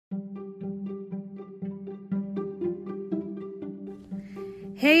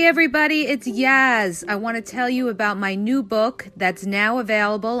Hey everybody, it's Yaz. I want to tell you about my new book that's now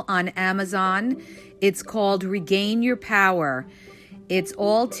available on Amazon. It's called Regain Your Power. It's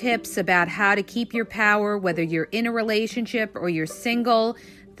all tips about how to keep your power, whether you're in a relationship or you're single,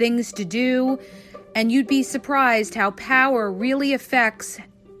 things to do, and you'd be surprised how power really affects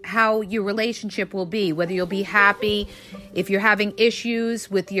how your relationship will be, whether you'll be happy. If you're having issues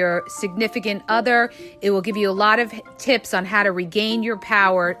with your significant other, it will give you a lot of tips on how to regain your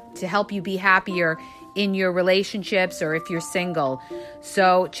power to help you be happier in your relationships or if you're single.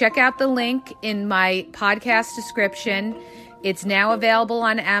 So check out the link in my podcast description. It's now available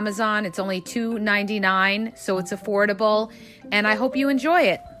on Amazon. It's only $2.99, so it's affordable, and I hope you enjoy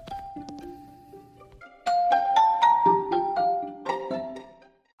it.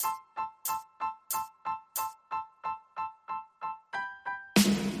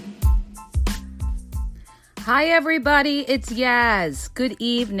 Hi everybody, it's Yaz. Good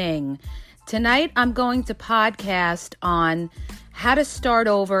evening. Tonight I'm going to podcast on how to start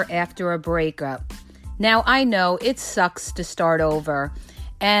over after a breakup. Now I know it sucks to start over,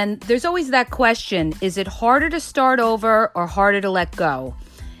 and there's always that question, is it harder to start over or harder to let go?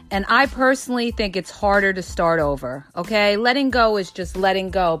 And I personally think it's harder to start over, okay? Letting go is just letting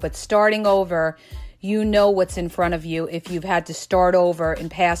go, but starting over, you know what's in front of you if you've had to start over in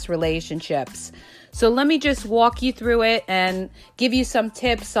past relationships. So let me just walk you through it and give you some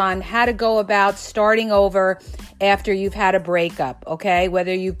tips on how to go about starting over after you've had a breakup, okay?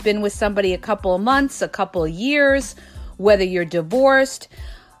 Whether you've been with somebody a couple of months, a couple of years, whether you're divorced,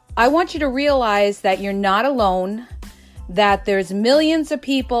 I want you to realize that you're not alone, that there's millions of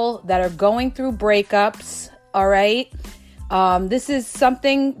people that are going through breakups, all right? This is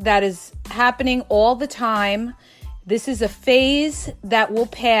something that is happening all the time. This is a phase that will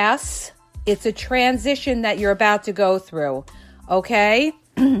pass. It's a transition that you're about to go through, okay?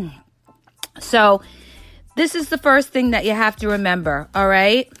 So this is the first thing that you have to remember, all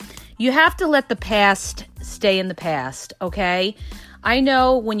right? You have to let the past stay in the past, okay? I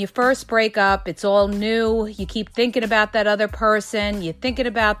know when you first break up, it's all new. You keep thinking about that other person. You're thinking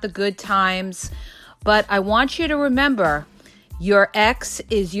about the good times. But I want you to remember, your ex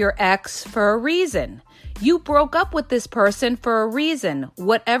is your ex for a reason. You broke up with this person for a reason,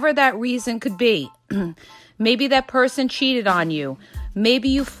 whatever that reason could be. Maybe that person cheated on you. Maybe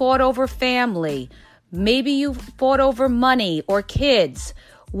you fought over family. Maybe you fought over money or kids.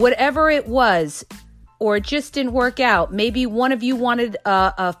 Whatever it was, or it just didn't work out. Maybe one of you wanted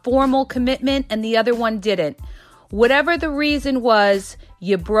a formal commitment and the other one didn't. Whatever the reason was,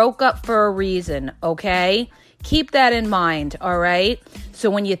 you broke up for a reason, okay? Keep that in mind, all right?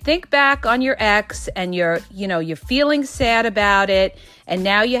 So when you think back on your ex and you're feeling sad about it and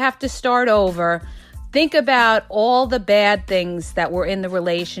now you have to start over, think about all the bad things that were in the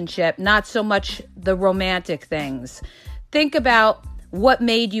relationship, not so much the romantic things. Think about what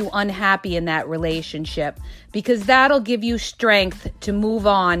made you unhappy in that relationship, because that'll give you strength to move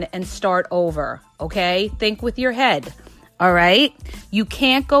on and start over, okay? Think with your head, all right? You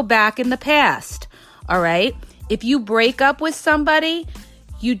can't go back in the past, all right? If you break up with somebody,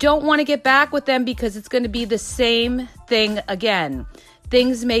 you don't want to get back with them because it's going to be the same thing again.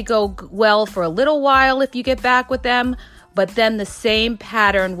 Things may go well for a little while if you get back with them, but then the same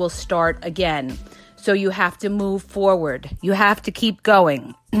pattern will start again. So you have to move forward. You have to keep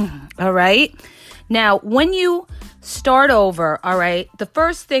going. All right? Now, when you start over, all right, the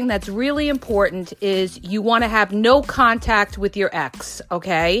first thing that's really important is you want to have no contact with your ex,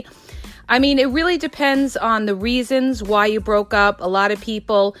 okay? I mean, it really depends on the reasons why you broke up. A lot of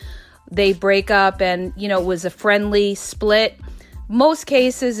people, they break up and, it was a friendly split. Most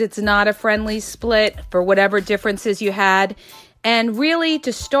cases, it's not a friendly split for whatever differences you had. And really,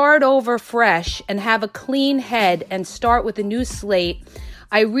 to start over fresh and have a clean head and start with a new slate,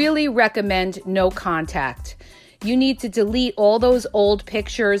 I really recommend no contact. You need to delete all those old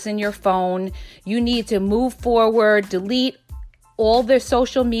pictures in your phone. You need to move forward, delete all their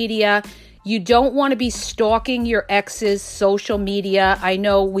social media. You don't want to be stalking your ex's social media. I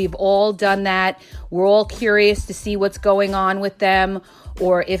know we've all done that. We're all curious to see what's going on with them,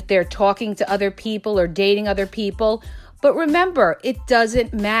 or if they're talking to other people or dating other people. But remember, it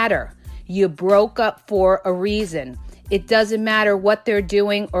doesn't matter. You broke up for a reason. It doesn't matter what they're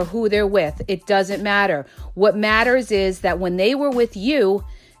doing or who they're with. It doesn't matter. What matters is that when they were with you,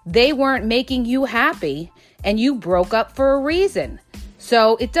 they weren't making you happy, and you broke up for a reason.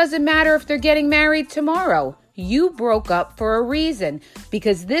 So it doesn't matter if they're getting married tomorrow. You broke up for a reason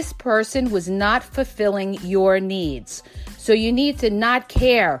because this person was not fulfilling your needs. So you need to not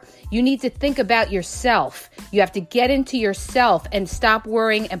care. You need to think about yourself. You have to get into yourself and stop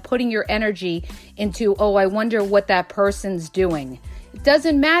worrying and putting your energy into, oh, I wonder what that person's doing. It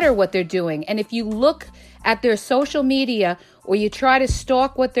doesn't matter what they're doing. And if you look at their social media or you try to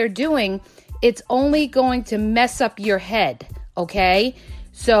stalk what they're doing, it's only going to mess up your head, okay?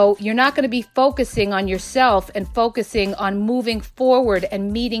 So you're not going to be focusing on yourself and focusing on moving forward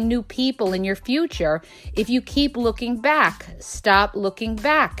and meeting new people in your future if you keep looking back. Stop looking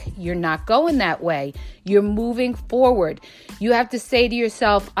back. You're not going that way. You're moving forward. You have to say to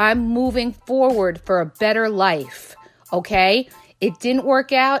yourself, I'm moving forward for a better life, okay? It didn't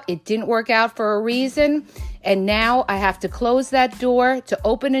work out. It didn't work out for a reason. And now I have to close that door to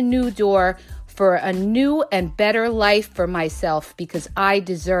open a new door for a new and better life for myself because I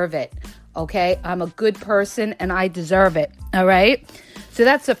deserve it, okay? I'm a good person and I deserve it, all right? So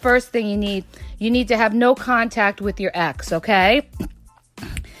that's the first thing you need. You need to have no contact with your ex, okay?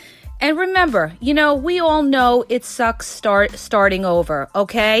 And remember, we all know it sucks starting over,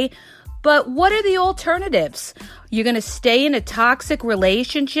 okay? But what are the alternatives? You're going to stay in a toxic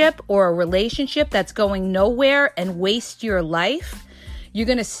relationship or a relationship that's going nowhere and waste your life? You're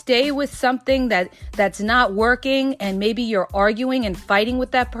going to stay with something that's not working and maybe you're arguing and fighting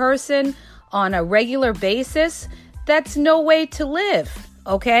with that person on a regular basis? That's no way to live,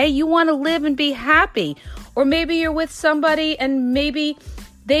 okay? You want to live and be happy. Or maybe you're with somebody and maybe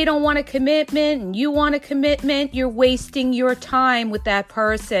they don't want a commitment and you want a commitment. You're wasting your time with that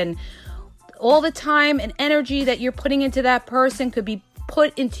person. All the time and energy that you're putting into that person could be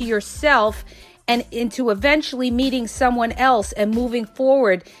put into yourself and into eventually meeting someone else and moving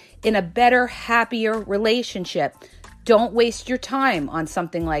forward in a better, happier relationship. Don't waste your time on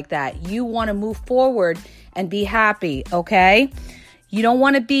something like that. You want to move forward and be happy, okay? You don't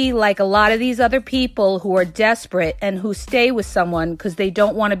want to be like a lot of these other people who are desperate and who stay with someone because they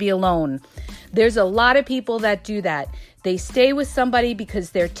don't want to be alone. There's a lot of people that do that. They stay with somebody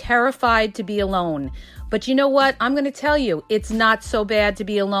because they're terrified to be alone. But you know what? I'm going to tell you, it's not so bad to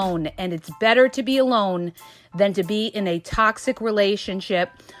be alone. And it's better to be alone than to be in a toxic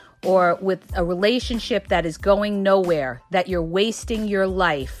relationship or with a relationship that is going nowhere, that you're wasting your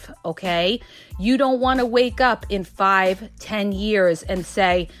life, okay? You don't want to wake up in 5-10 years and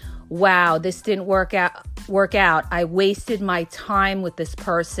say, wow, this didn't work out. I wasted my time with this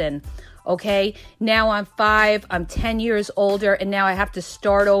person. Okay, now I'm 10 years older, and now I have to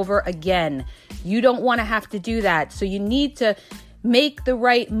start over again. You don't want to have to do that. So you need to make the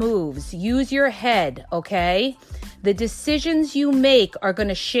right moves. Use your head, okay? The decisions you make are going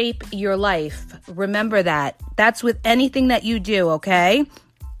to shape your life. Remember that. That's with anything that you do, okay?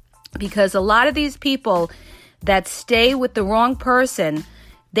 Because a lot of these people that stay with the wrong person,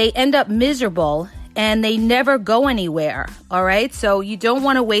 they end up miserable and they never go anywhere, all right? So you don't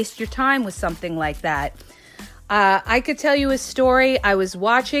want to waste your time with something like that. I could tell you a story. I was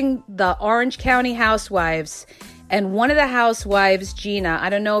watching the Orange County Housewives, and one of the housewives, Gina, I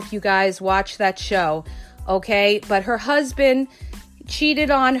don't know if you guys watch that show, okay? But her husband cheated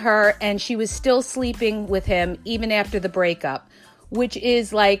on her, and she was still sleeping with him even after the breakup, which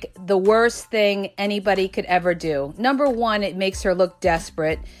is like the worst thing anybody could ever do. Number one, it makes her look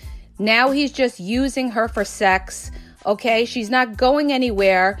desperate. Now he's just using her for sex, okay? She's not going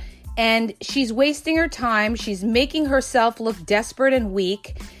anywhere, and she's wasting her time. She's making herself look desperate and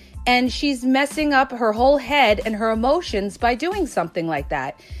weak, and she's messing up her whole head and her emotions by doing something like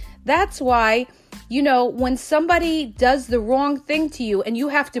that. That's why, when somebody does the wrong thing to you and you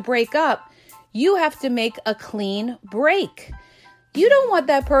have to break up, you have to make a clean break. You don't want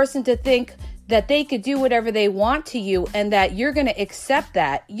that person to think that they could do whatever they want to you and that you're going to accept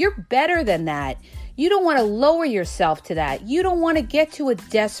that. You're better than that. You don't want to lower yourself to that. You don't want to get to a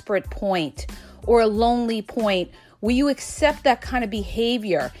desperate point or a lonely point where you accept that kind of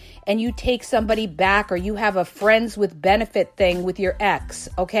behavior and you take somebody back or you have a friends with benefit thing with your ex,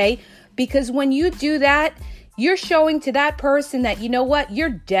 okay? Because when you do that, you're showing to that person that, you know what, you're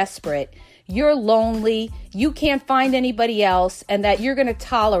desperate. You're lonely. You can't find anybody else, and that you're going to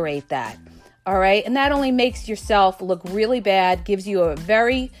tolerate that. All right. And that only makes yourself look really bad, gives you a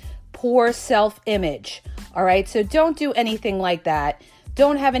very poor self-image. All right. So don't do anything like that.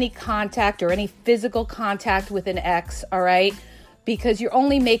 Don't have any contact or any physical contact with an ex. All right. Because you're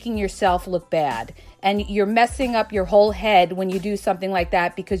only making yourself look bad, and you're messing up your whole head when you do something like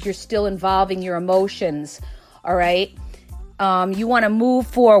that because you're still involving your emotions. All right. You want to move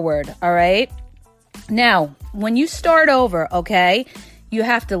forward. All right. Now, when you start over, okay, you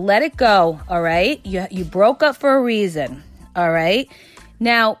have to let it go, all right? You broke up for a reason, all right?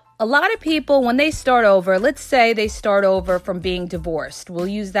 Now, A lot of people, when they start over, let's say they start over from being divorced. We'll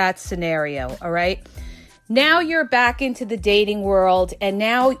use that scenario, all right? Now you're back into the dating world, and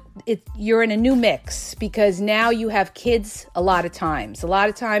now you're in a new mix because now you have kids a lot of times. A lot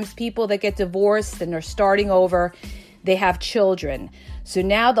of times people that get divorced and are starting over, they have children. So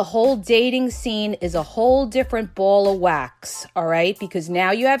now the whole dating scene is a whole different ball of wax, all right? Because now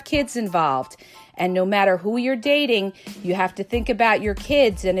you have kids involved. And no matter who you're dating, you have to think about your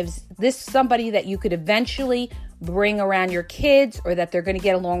kids. And if this is somebody that you could eventually bring around your kids or that they're going to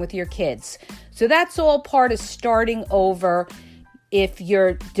get along with your kids. So that's all part of starting over if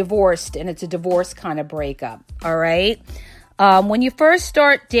you're divorced and it's a divorce kind of breakup, all right? When you first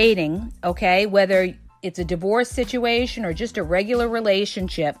start dating, okay, whether it's a divorce situation or just a regular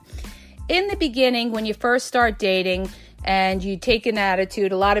relationship, in the beginning, when you first start dating and you take an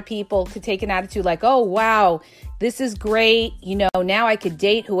attitude, a lot of people could take an attitude like, oh, wow, this is great. You know, now I could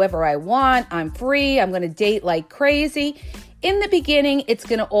date whoever I want. I'm free. I'm going to date like crazy. In the beginning, it's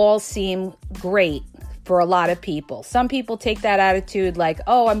going to all seem great for a lot of people. Some people take that attitude like,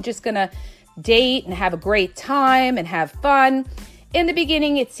 oh, I'm just going to date and have a great time and have fun. In the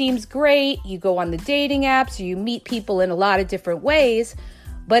beginning, it seems great. You go on the dating apps, you meet people in a lot of different ways.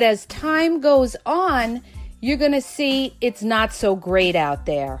 But as time goes on, you're going to see it's not so great out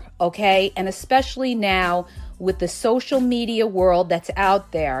there, okay? And especially now with the social media world that's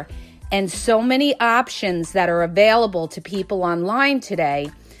out there and so many options that are available to people online today,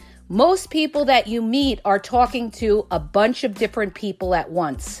 most people that you meet are talking to a bunch of different people at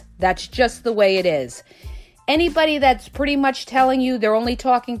once. That's just the way it is. Anybody that's pretty much telling you they're only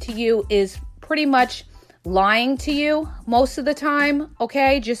talking to you is pretty much lying to you most of the time,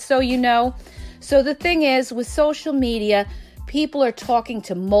 okay? Just so you know. So the thing is, with social media, people are talking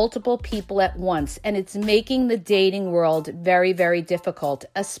to multiple people at once, and it's making the dating world very, very difficult,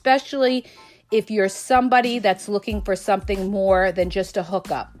 especially if you're somebody that's looking for something more than just a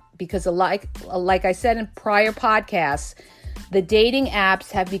hookup. Because like I said in prior podcasts, the dating apps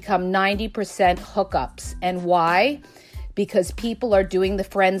have become 90% hookups. And why? Because people are doing the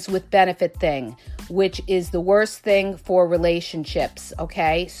friends with benefit thing, which is the worst thing for relationships,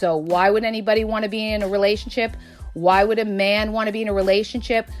 okay? So why would anybody want to be in a relationship? Why would a man want to be in a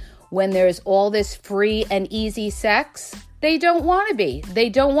relationship when there's all this free and easy sex? They don't want to be. They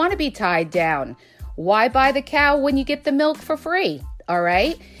don't want to be tied down. Why buy the cow when you get the milk for free, all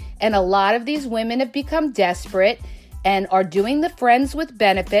right? And a lot of these women have become desperate and are doing the friends with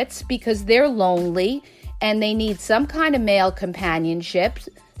benefits because they're lonely and they need some kind of male companionship.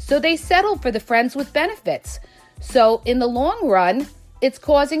 So they settle for the friends with benefits. So in the long run, it's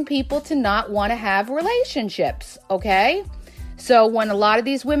causing people to not want to have relationships, okay? So when a lot of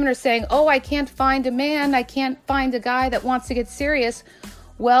these women are saying, oh, I can't find a man, I can't find a guy that wants to get serious,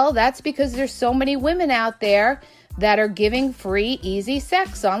 well, that's because there's so many women out there that are giving free, easy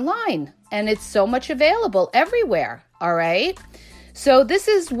sex online. And it's so much available everywhere, all right? So this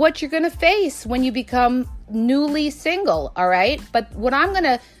is what you're going to face when you become newly single, all right? But what I'm going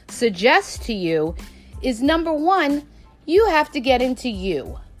to suggest to you is, number one, you have to get into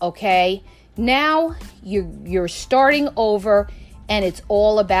you, okay? Now you're starting over and it's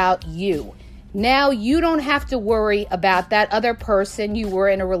all about you. Now you don't have to worry about that other person you were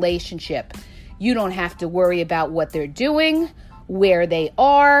in a relationship. You don't have to worry about what they're doing, where they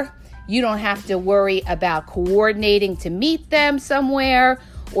are. You don't have to worry about coordinating to meet them somewhere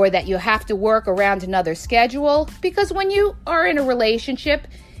or that you have to work around another schedule. Because when you are in a relationship,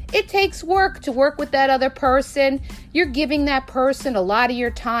 it takes work to work with that other person. You're giving that person a lot of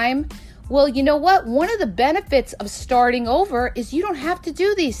your time. Well, you know what? One of the benefits of starting over is you don't have to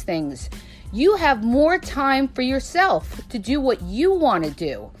do these things. You have more time for yourself to do what you want to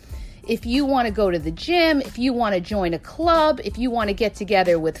do. If you want to go to the gym, if you want to join a club, if you want to get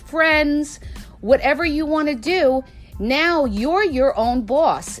together with friends, whatever you want to do, now you're your own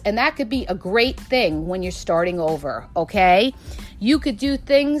boss. And that could be a great thing when you're starting over, okay? You could do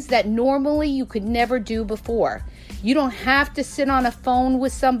things that normally you could never do before. You don't have to sit on a phone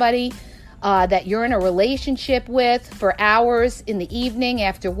with somebody that you're in a relationship with for hours in the evening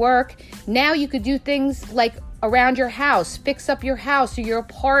after work. Now you could do things like around your house, fix up your house or your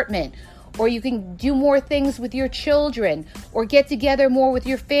apartment, or you can do more things with your children or get together more with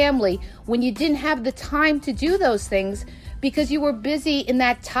your family when you didn't have the time to do those things because you were busy in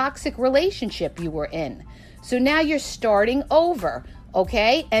that toxic relationship you were in. So now you're starting over,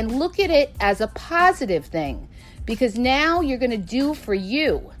 okay? And look at it as a positive thing because now you're going to do for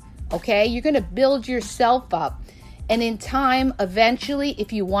you, okay? You're going to build yourself up. And in time, eventually,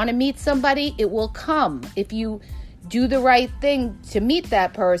 if you want to meet somebody, it will come. If you do the right thing to meet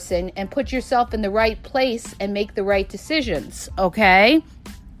that person and put yourself in the right place and make the right decisions, okay?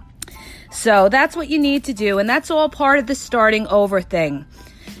 So that's what you need to do, and that's all part of the starting over thing.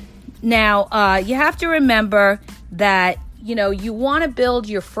 Now, you have to remember that, you want to build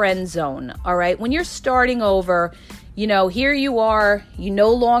your friend zone, all right? When you're starting over, here you are, you no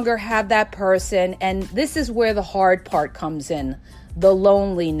longer have that person, and this is where the hard part comes in, the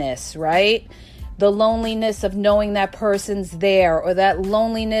loneliness, right? The loneliness of knowing that person's there, or that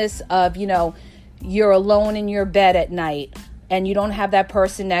loneliness of, you're alone in your bed at night and you don't have that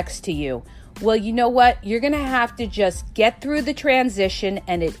person next to you. Well, you know what? You're going to have to just get through the transition,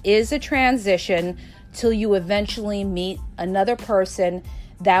 and it is a transition till you eventually meet another person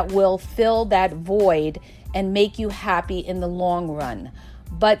that will fill that void and make you happy in the long run.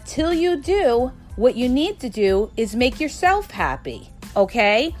 But till you do, what you need to do is make yourself happy,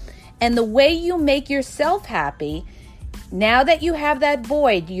 okay? And the way you make yourself happy, now that you have that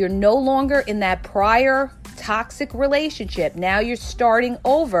void, you're no longer in that prior toxic relationship. Now you're starting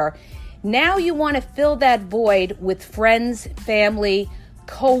over. Now you want to fill that void with friends, family,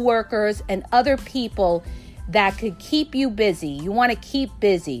 co-workers, and other people that could keep you busy. You want to keep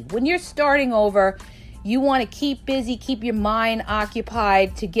busy. When you're starting over, you want to keep busy, keep your mind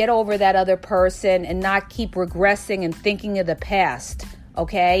occupied to get over that other person and not keep regressing and thinking of the past,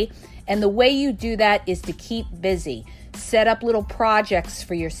 okay? And the way you do that is to keep busy. Set up little projects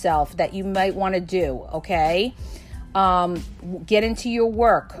for yourself that you might want to do, okay? Get into your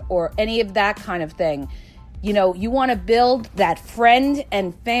work or any of that kind of thing. You want to build that friend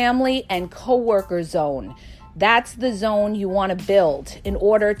and family and coworker zone. That's the zone you want to build in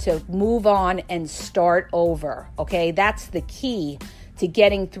order to move on and start over, okay? That's the key to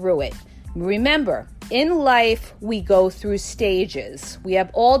getting through it. Remember, in life, we go through stages. We have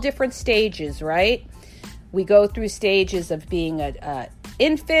all different stages, right? We go through stages of being an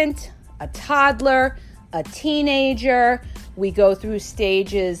infant, a toddler, a teenager. We go through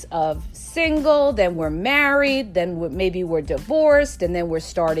stages of single, then we're married, then maybe we're divorced, and then we're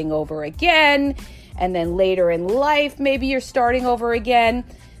starting over again. And then later in life, maybe you're starting over again.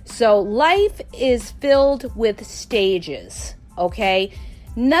 So life is filled with stages, okay?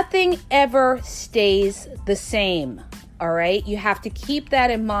 Nothing ever stays the same, all right? You have to keep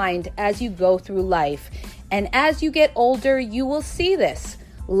that in mind as you go through life. And as you get older, you will see this.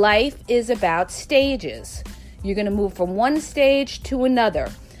 Life is about stages. You're going to move from one stage to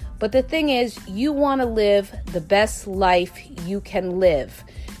another. But the thing is, you want to live the best life you can live.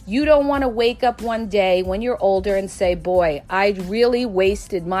 You don't want to wake up one day when you're older and say, boy, I really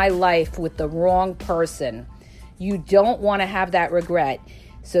wasted my life with the wrong person. You don't want to have that regret.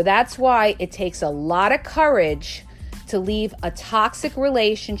 So that's why it takes a lot of courage to leave a toxic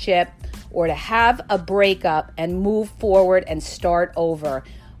relationship or to have a breakup and move forward and start over.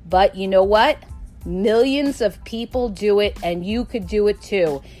 But you know what? Millions of people do it, and you could do it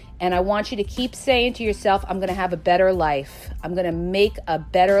too. And I want you to keep saying to yourself, I'm going to have a better life. I'm going to make a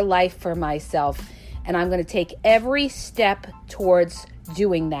better life for myself. And I'm going to take every step towards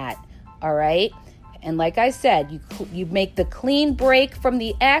doing that. All right? And like I said, you make the clean break from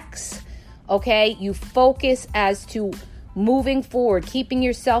the ex. Okay? You focus as to moving forward, keeping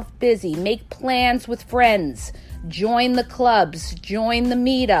yourself busy. Make plans with friends. Join the clubs. Join the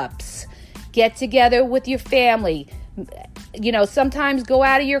meetups. Get together with your family. Sometimes go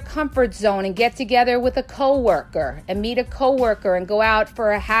out of your comfort zone and get together with a coworker and meet a coworker and go out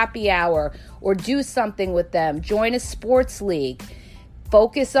for a happy hour or do something with them. Join a sports league.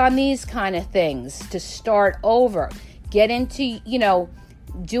 Focus on these kind of things to start over. Get into,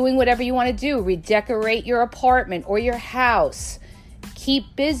 doing whatever you want to do. Redecorate your apartment or your house.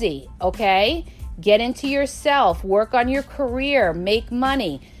 Keep busy, okay? Get into yourself. Work on your career. Make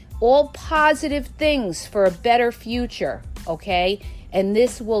money. All positive things for a better future, okay? And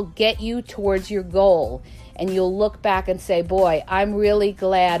this will get you towards your goal. And you'll look back and say, boy, I'm really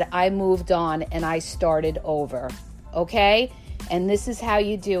glad I moved on and I started over, okay? And this is how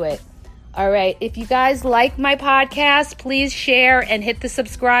you do it. All right, if you guys like my podcast, please share and hit the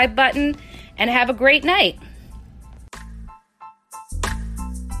subscribe button, and have a great night.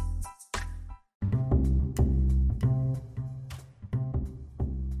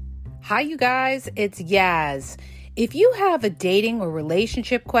 Hi, you guys, it's Yaz. If you have a dating or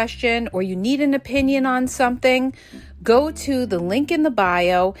relationship question, or you need an opinion on something, go to the link in the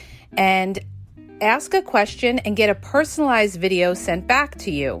bio and ask a question and get a personalized video sent back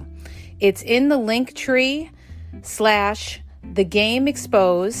to you. It's in the link tree /The Game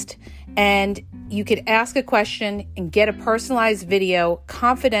Exposed, and you could ask a question and get a personalized video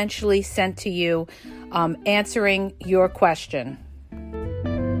confidentially sent to you answering your question.